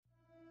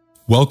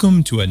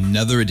Welcome to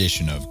another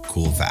edition of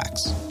Cool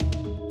Facts.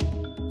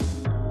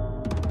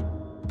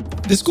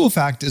 This cool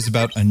fact is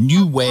about a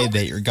new way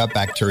that your gut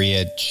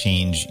bacteria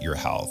change your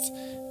health.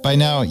 By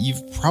now,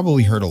 you've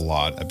probably heard a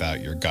lot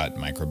about your gut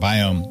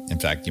microbiome. In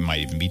fact, you might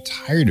even be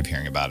tired of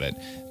hearing about it.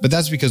 But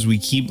that's because we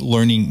keep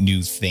learning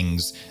new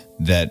things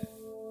that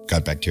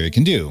gut bacteria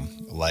can do,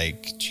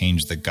 like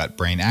change the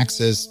gut-brain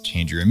axis,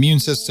 change your immune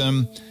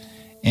system.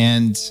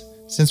 And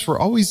since we're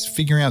always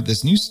figuring out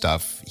this new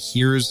stuff,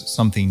 here's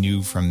something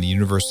new from the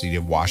University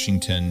of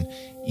Washington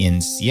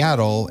in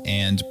Seattle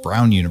and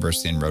Brown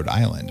University in Rhode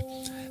Island.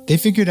 They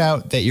figured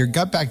out that your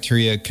gut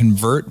bacteria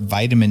convert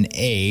vitamin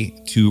A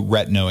to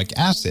retinoic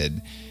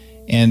acid.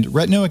 And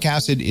retinoic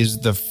acid is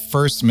the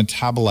first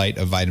metabolite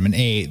of vitamin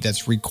A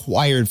that's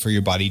required for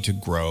your body to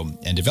grow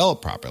and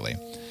develop properly.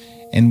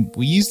 And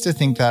we used to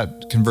think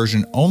that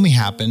conversion only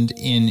happened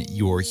in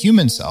your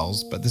human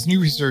cells, but this new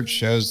research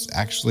shows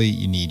actually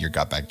you need your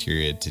gut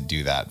bacteria to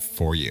do that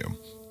for you.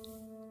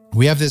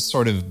 We have this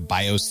sort of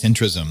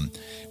biocentrism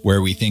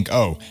where we think,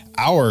 oh,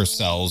 our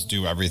cells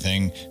do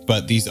everything,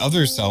 but these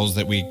other cells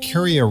that we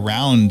carry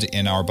around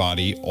in our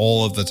body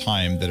all of the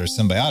time that are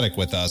symbiotic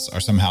with us are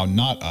somehow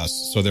not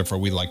us, so therefore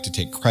we like to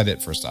take credit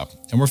for stuff.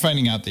 And we're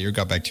finding out that your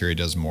gut bacteria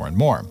does more and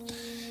more.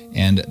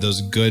 And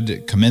those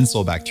good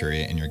commensal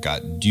bacteria in your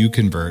gut do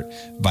convert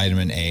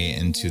vitamin A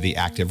into the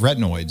active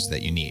retinoids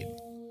that you need.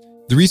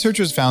 The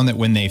researchers found that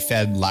when they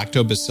fed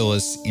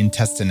Lactobacillus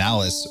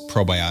intestinalis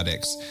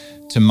probiotics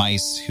to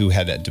mice who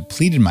had a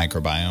depleted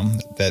microbiome,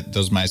 that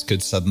those mice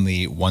could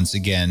suddenly once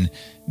again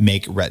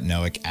make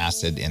retinoic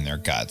acid in their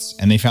guts.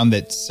 And they found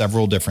that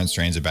several different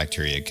strains of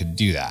bacteria could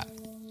do that.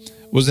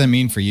 What does that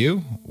mean for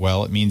you?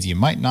 Well, it means you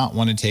might not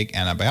want to take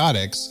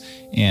antibiotics,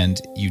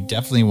 and you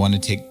definitely want to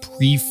take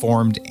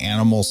preformed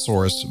animal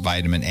source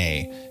vitamin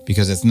A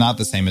because it's not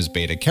the same as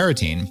beta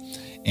carotene.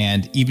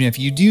 And even if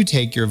you do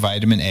take your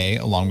vitamin A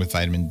along with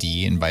vitamin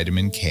D and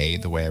vitamin K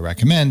the way I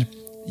recommend,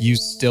 you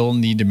still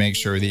need to make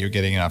sure that you're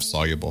getting enough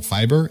soluble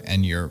fiber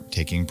and you're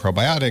taking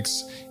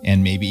probiotics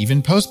and maybe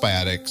even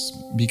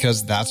postbiotics,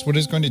 because that's what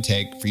it's going to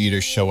take for you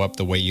to show up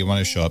the way you want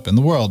to show up in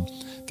the world.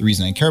 The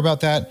reason I care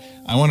about that,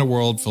 I want a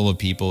world full of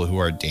people who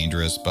are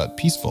dangerous but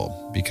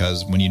peaceful,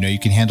 because when you know you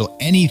can handle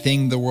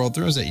anything the world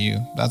throws at you,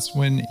 that's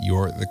when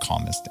you're the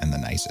calmest and the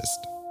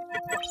nicest.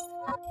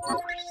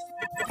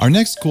 Our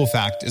next cool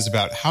fact is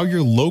about how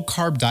your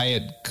low-carb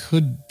diet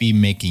could be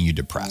making you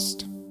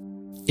depressed.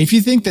 If you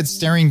think that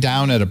staring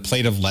down at a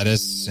plate of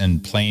lettuce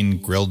and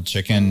plain grilled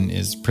chicken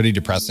is pretty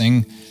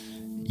depressing,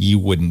 you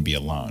wouldn't be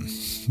alone.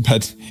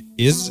 But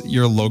is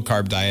your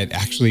low-carb diet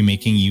actually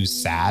making you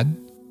sad?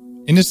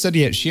 In a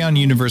study at Xi'an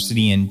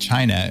University in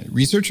China,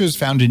 researchers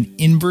found an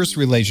inverse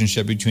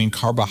relationship between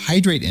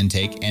carbohydrate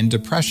intake and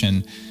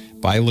depression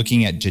by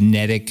looking at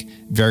genetic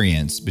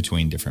variants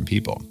between different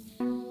people.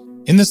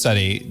 In the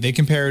study, they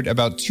compared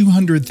about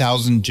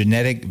 200,000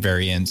 genetic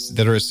variants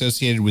that are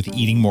associated with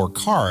eating more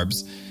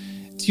carbs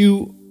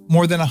to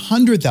more than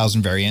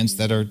 100,000 variants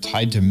that are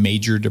tied to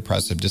major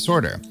depressive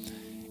disorder.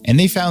 And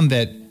they found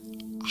that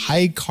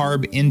high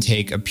carb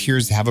intake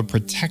appears to have a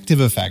protective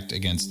effect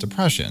against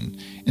depression.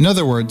 In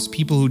other words,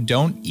 people who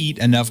don't eat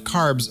enough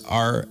carbs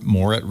are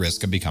more at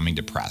risk of becoming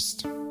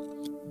depressed.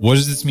 What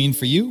does this mean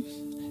for you?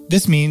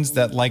 This means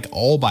that, like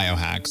all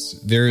biohacks,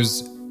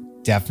 there's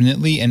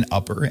definitely an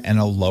upper and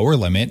a lower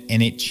limit,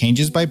 and it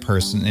changes by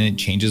person and it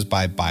changes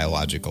by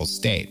biological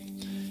state.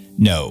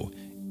 No,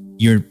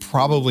 you're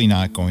probably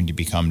not going to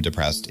become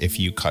depressed if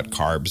you cut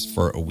carbs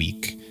for a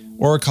week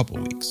or a couple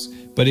weeks.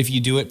 But if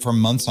you do it for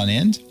months on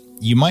end,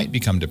 you might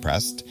become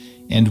depressed.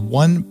 And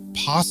one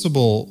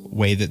possible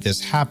way that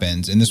this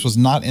happens, and this was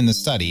not in the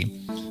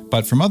study,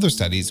 but from other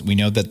studies, we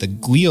know that the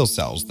glial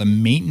cells, the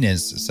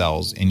maintenance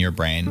cells in your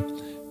brain,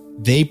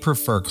 they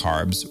prefer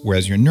carbs,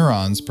 whereas your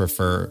neurons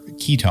prefer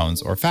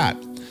ketones or fat.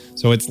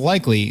 So it's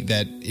likely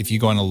that if you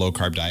go on a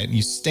low-carb diet and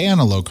you stay on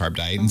a low-carb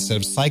diet instead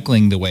of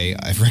cycling the way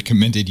I've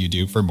recommended you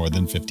do for more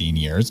than 15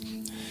 years,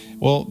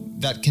 well,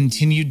 that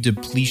continued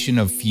depletion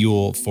of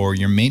fuel for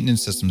your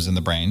maintenance systems in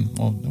the brain,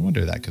 well, no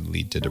wonder that could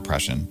lead to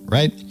depression,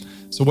 right?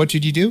 So what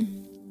should you do?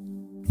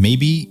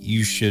 Maybe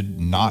you should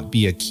not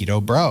be a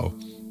keto bro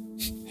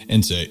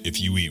and say, if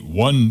you eat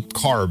one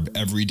carb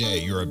every day,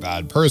 you're a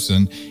bad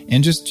person,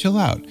 and just chill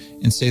out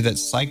and say that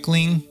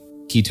cycling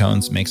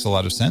ketones makes a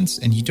lot of sense,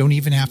 and you don't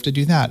even have to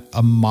do that.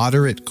 A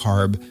moderate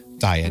carb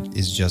diet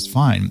is just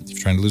fine. If you're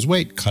trying to lose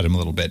weight, cut them a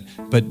little bit,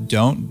 but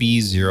don't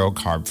be zero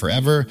carb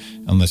forever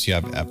unless you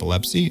have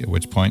epilepsy, at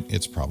which point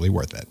it's probably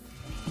worth it.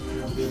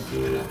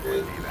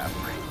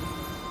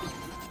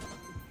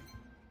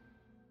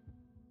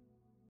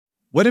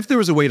 What if there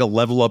was a way to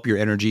level up your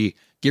energy,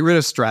 get rid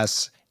of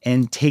stress,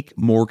 and take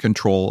more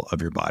control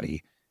of your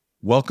body?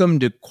 Welcome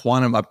to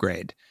Quantum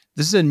Upgrade.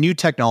 This is a new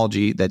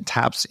technology that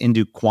taps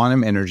into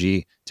quantum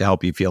energy to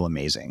help you feel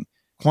amazing.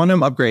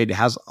 Quantum Upgrade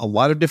has a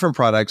lot of different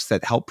products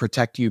that help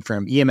protect you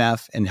from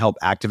EMF and help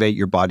activate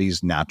your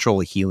body's natural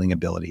healing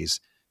abilities.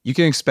 You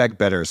can expect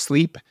better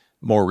sleep,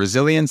 more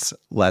resilience,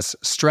 less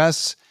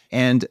stress,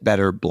 and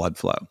better blood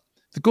flow.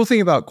 The cool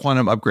thing about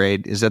Quantum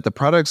Upgrade is that the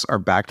products are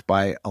backed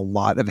by a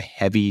lot of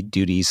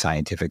heavy-duty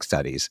scientific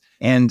studies,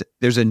 and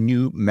there's a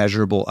new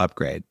measurable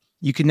upgrade.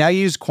 You can now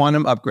use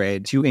Quantum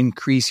Upgrade to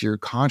increase your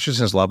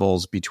consciousness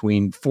levels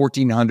between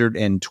 1400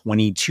 and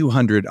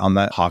 2200 on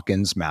the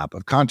Hawkins map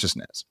of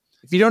consciousness.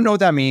 If you don't know what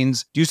that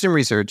means, do some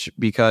research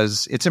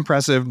because it's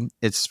impressive,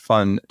 it's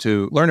fun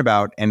to learn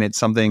about, and it's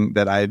something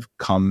that I've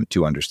come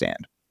to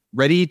understand.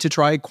 Ready to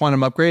try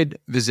Quantum Upgrade?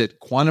 Visit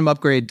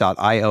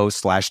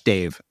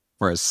quantumupgrade.io/Dave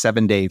for a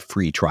 7-day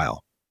free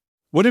trial.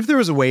 What if there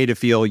was a way to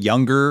feel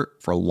younger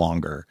for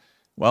longer?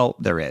 Well,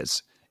 there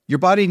is. Your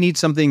body needs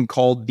something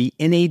called the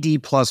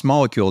NAD+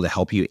 molecule to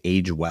help you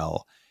age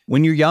well.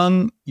 When you're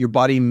young, your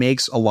body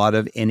makes a lot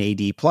of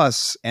NAD+,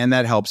 and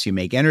that helps you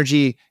make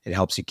energy, it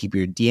helps you keep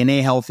your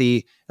DNA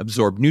healthy,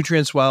 absorb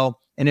nutrients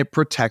well, and it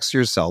protects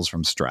your cells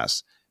from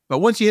stress. But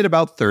once you hit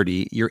about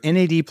 30, your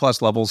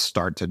NAD+ levels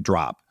start to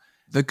drop.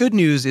 The good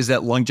news is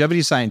that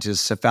longevity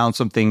scientists have found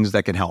some things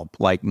that can help,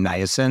 like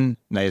niacin,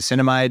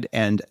 niacinamide,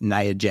 and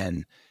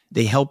Niagen.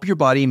 They help your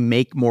body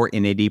make more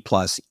NAD+,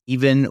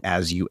 even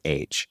as you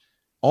age.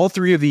 All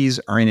three of these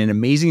are in an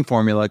amazing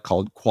formula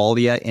called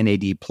Qualia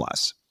NAD+.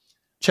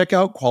 Check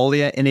out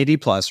Qualia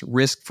NAD+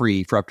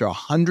 risk-free for up to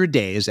 100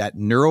 days at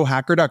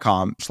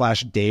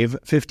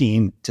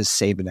neurohacker.com/Dave15 to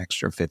save an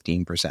extra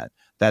 15%.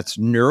 That's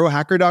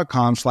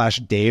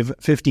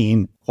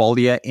neurohacker.com/Dave15,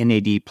 Qualia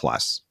NAD+.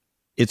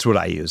 It's what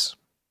I use.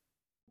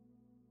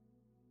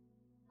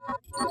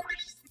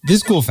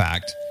 This cool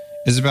fact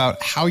is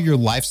about how your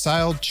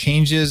lifestyle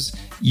changes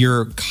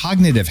your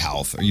cognitive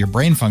health or your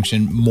brain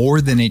function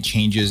more than it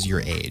changes your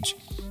age.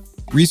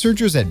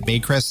 Researchers at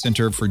Baycrest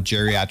Center for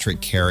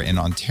Geriatric Care in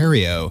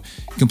Ontario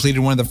completed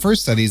one of the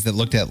first studies that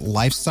looked at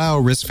lifestyle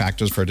risk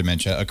factors for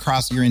dementia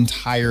across your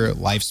entire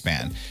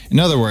lifespan.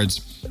 In other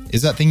words,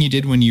 is that thing you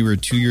did when you were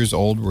 2 years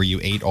old where you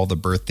ate all the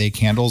birthday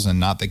candles and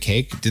not the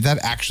cake, did that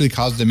actually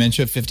cause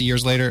dementia 50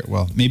 years later?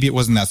 Well, maybe it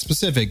wasn't that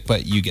specific,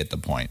 but you get the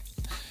point.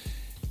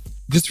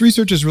 This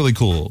research is really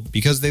cool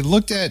because they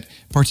looked at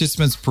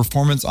participants'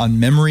 performance on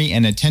memory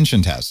and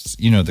attention tests,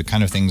 the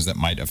kind of things that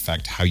might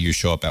affect how you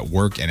show up at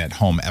work and at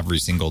home every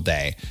single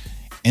day.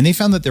 And they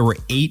found that there were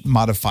 8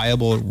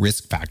 modifiable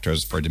risk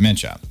factors for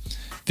dementia.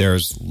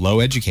 There's low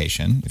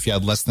education. If you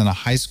had less than a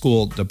high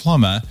school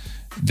diploma,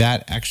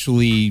 that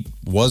actually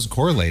was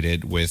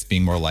correlated with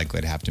being more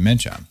likely to have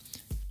dementia.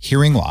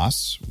 Hearing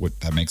loss,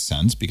 that makes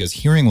sense because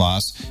hearing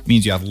loss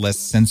means you have less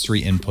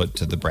sensory input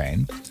to the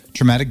brain.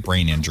 Traumatic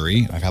brain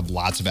injury. I've had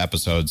lots of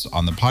episodes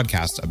on the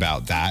podcast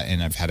about that,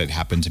 and I've had it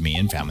happen to me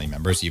and family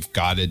members. You've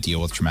got to deal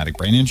with traumatic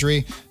brain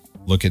injury.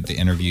 Look at the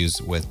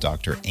interviews with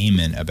Dr.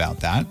 Amen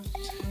about that.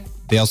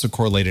 They also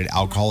correlated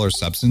alcohol or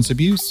substance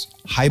abuse,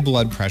 high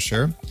blood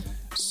pressure,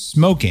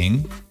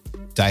 smoking,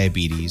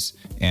 diabetes,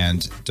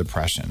 and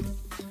depression.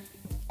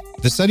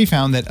 The study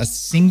found that a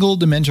single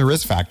dementia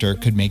risk factor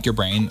could make your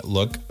brain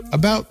look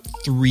about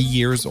 3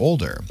 years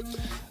older.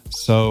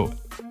 So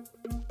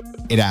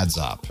it adds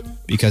up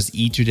because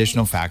each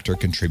additional factor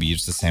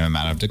contributes the same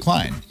amount of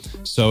decline.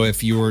 So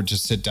if you were to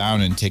sit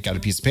down and take out a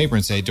piece of paper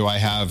and say, do I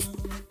have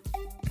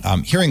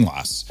hearing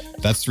loss?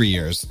 That's 3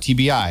 years.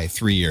 TBI,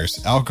 3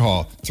 years.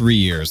 Alcohol, 3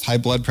 years. High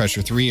blood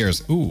pressure, 3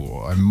 years.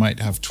 Ooh, I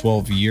might have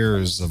 12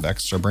 years of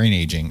extra brain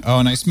aging. Oh,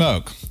 and I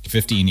smoke,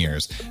 15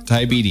 years.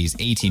 Diabetes,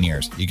 18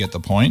 years. You get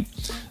the point?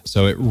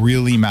 So it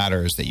really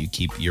matters that you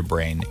keep your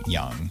brain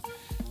young.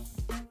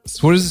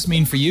 So what does this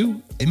mean for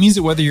you? It means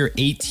that whether you're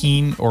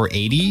 18 or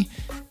 80,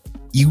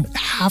 you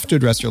have to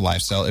address your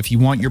lifestyle if you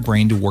want your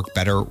brain to work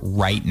better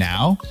right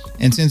now.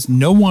 And since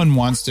no one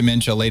wants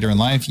dementia later in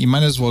life, you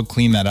might as well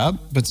clean that up.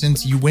 But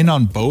since you win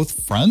on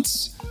both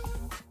fronts,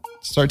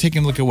 start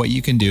taking a look at what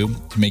you can do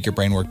to make your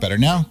brain work better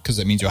now, because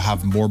that means you'll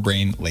have more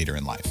brain later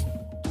in life.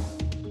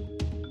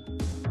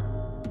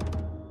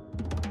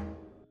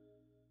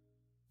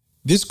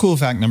 This cool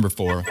fact number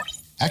 4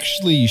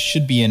 actually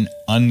should be an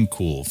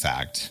uncool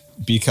fact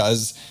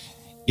because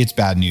it's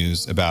bad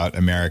news about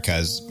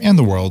America's and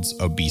the world's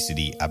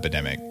obesity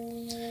epidemic.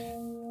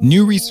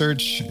 New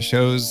research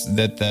shows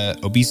that the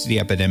obesity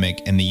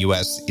epidemic in the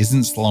US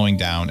isn't slowing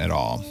down at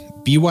all.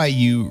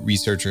 BYU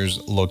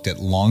researchers looked at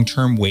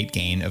long-term weight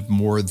gain of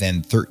more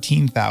than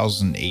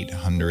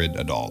 13,800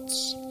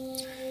 adults.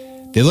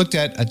 They looked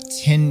at a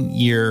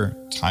 10-year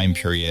time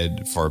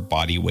period for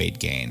body weight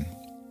gain.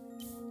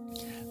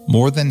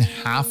 More than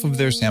half of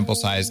their sample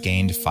size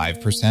gained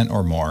 5%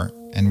 or more,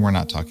 and we're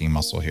not talking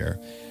muscle here.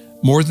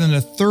 More than a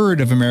third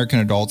of American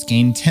adults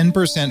gained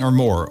 10% or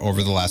more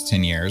over the last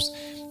 10 years,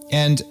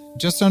 and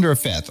just under a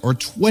fifth, or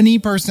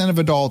 20% of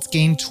adults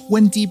gained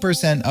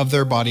 20% of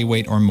their body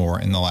weight or more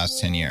in the last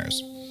 10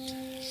 years.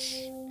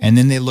 And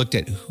then they looked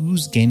at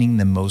who's gaining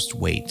the most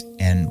weight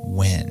and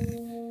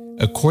when.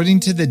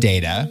 According to the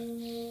data,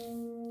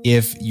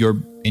 if you're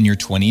in your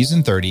 20s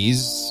and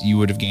 30s, you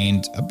would have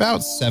gained about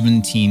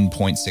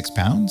 17.6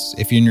 pounds.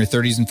 If you're in your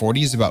 30s and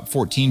 40s, about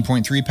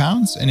 14.3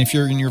 pounds. And if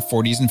you're in your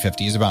 40s and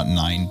 50s, about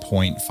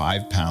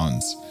 9.5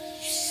 pounds.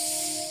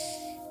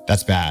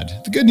 That's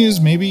bad. The good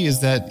news maybe is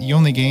that you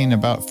only gain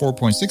about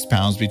 4.6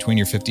 pounds between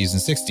your 50s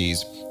and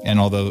 60s. And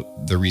although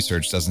the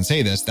research doesn't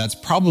say this, that's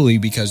probably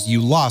because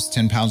you lost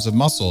 10 pounds of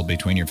muscle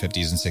between your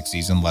 50s and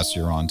 60s unless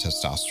you're on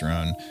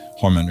testosterone,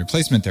 hormone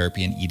replacement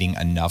therapy, and eating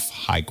enough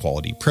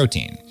high-quality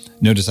protein.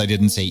 Notice I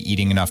didn't say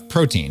eating enough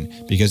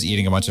protein because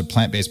eating a bunch of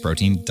plant-based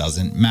protein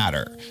doesn't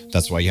matter.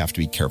 That's why you have to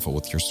be careful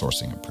with your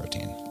sourcing of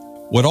protein.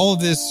 What all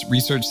of this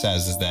research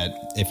says is that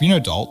if you're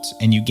an adult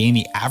and you gain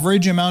the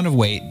average amount of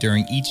weight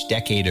during each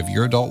decade of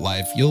your adult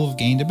life, you'll have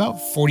gained about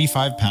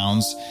 45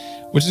 pounds,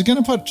 which is going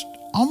to put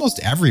almost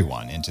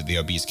everyone into the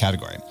obese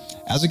category.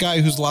 As a guy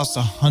who's lost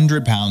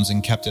 100 pounds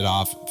and kept it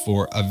off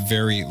for a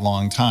very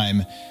long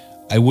time,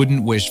 I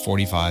wouldn't wish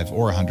 45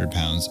 or 100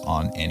 pounds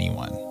on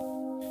anyone.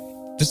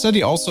 The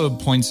study also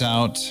points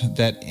out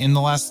that in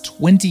the last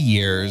 20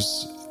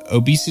 years,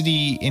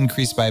 obesity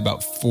increased by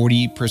about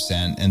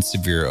 40% and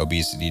severe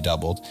obesity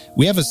doubled.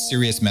 We have a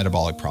serious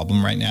metabolic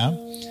problem right now,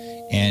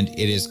 and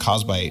it is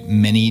caused by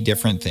many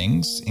different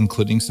things,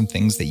 including some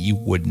things that you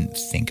wouldn't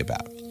think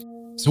about.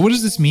 So what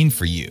does this mean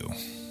for you?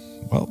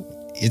 Well,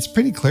 it's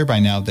pretty clear by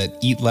now that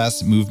eat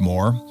less, move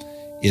more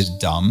is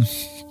dumb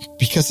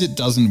because it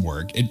doesn't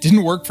work. It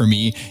didn't work for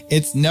me.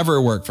 It's never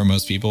worked for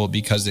most people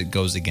because it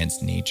goes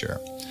against nature.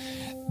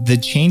 The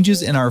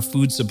changes in our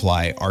food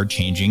supply are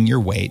changing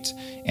your weight,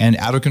 and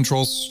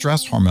out-of-control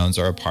stress hormones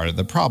are a part of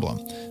the problem.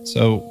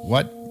 So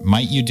what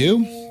might you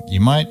do?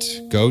 You might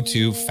go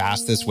to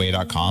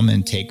fastthisway.com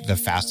and take the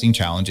fasting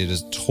challenge. It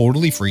is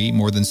totally free.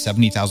 More than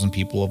 70,000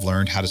 people have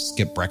learned how to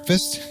skip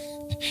breakfast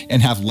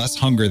and have less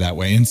hunger that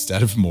way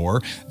instead of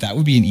more. That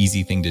would be an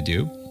easy thing to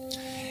do.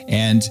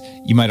 And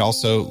you might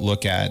also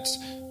look at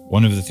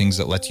one of the things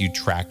that lets you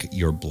track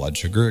your blood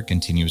sugar, a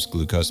continuous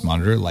glucose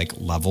monitor like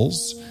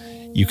Levels.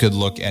 You could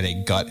look at a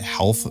gut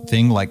health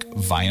thing like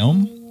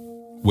Viome,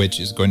 which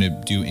is going to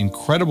do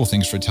incredible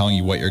things for telling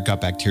you what your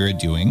gut bacteria are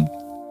doing.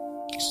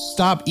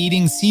 Stop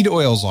eating seed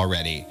oils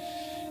already.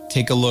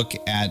 Take a look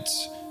at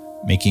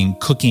making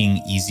cooking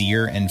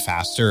easier and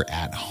faster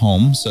at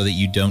home so that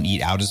you don't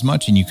eat out as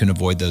much and you can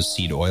avoid those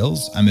seed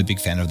oils. I'm a big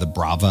fan of the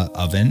Brava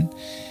oven.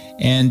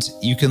 And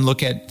you can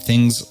look at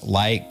things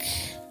like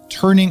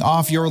turning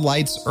off your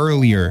lights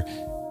earlier,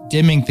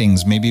 dimming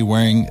things, maybe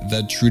wearing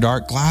the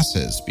TrueDark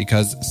glasses,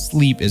 because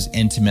sleep is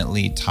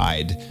intimately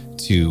tied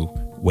to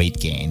weight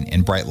gain,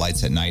 and bright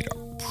lights at night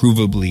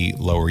provably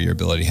lower your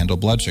ability to handle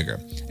blood sugar.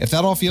 If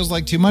that all feels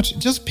like too much,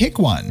 just pick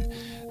one.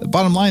 The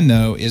bottom line,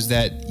 though, is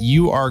that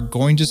you are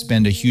going to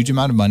spend a huge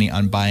amount of money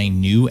on buying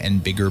new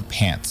and bigger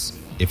pants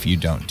if you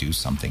don't do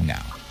something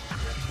now.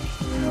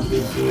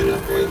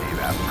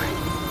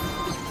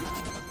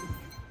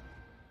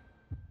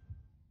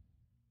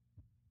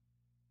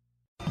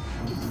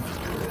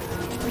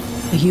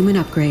 The Human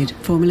Upgrade,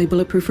 formerly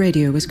Bulletproof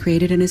Radio, was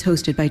created and is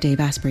hosted by Dave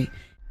Asprey.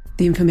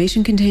 The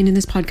information contained in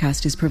this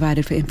podcast is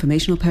provided for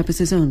informational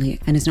purposes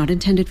only and is not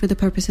intended for the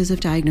purposes of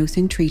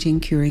diagnosing, treating,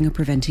 curing, or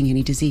preventing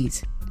any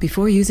disease.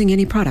 Before using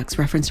any products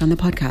referenced on the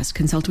podcast,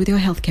 consult with your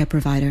healthcare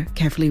provider,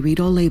 carefully read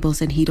all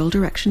labels, and heed all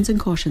directions and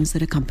cautions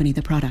that accompany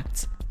the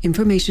products.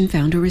 Information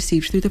found or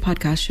received through the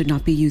podcast should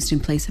not be used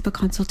in place of a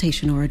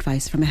consultation or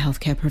advice from a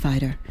healthcare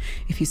provider.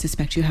 If you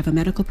suspect you have a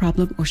medical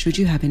problem or should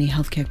you have any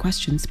healthcare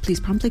questions, please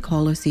promptly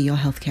call or see your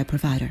healthcare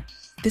provider.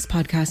 This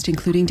podcast,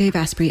 including Dave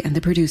Asprey and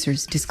the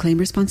producers, disclaim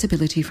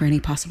responsibility for any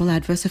possible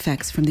adverse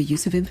effects from the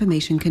use of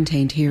information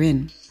contained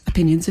herein.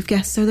 Opinions of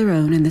guests are their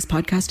own, and this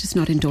podcast does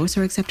not endorse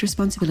or accept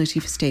responsibility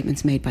for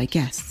statements made by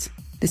guests.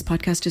 This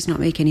podcast does not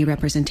make any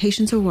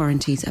representations or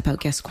warranties about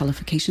guest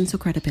qualifications or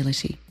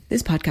credibility.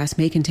 This podcast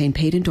may contain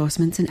paid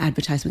endorsements and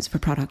advertisements for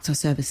products or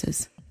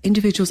services.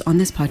 Individuals on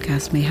this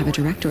podcast may have a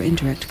direct or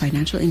indirect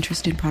financial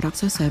interest in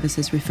products or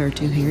services referred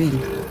to herein.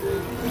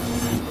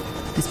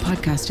 This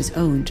podcast is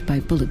owned by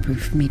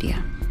Bulletproof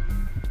Media.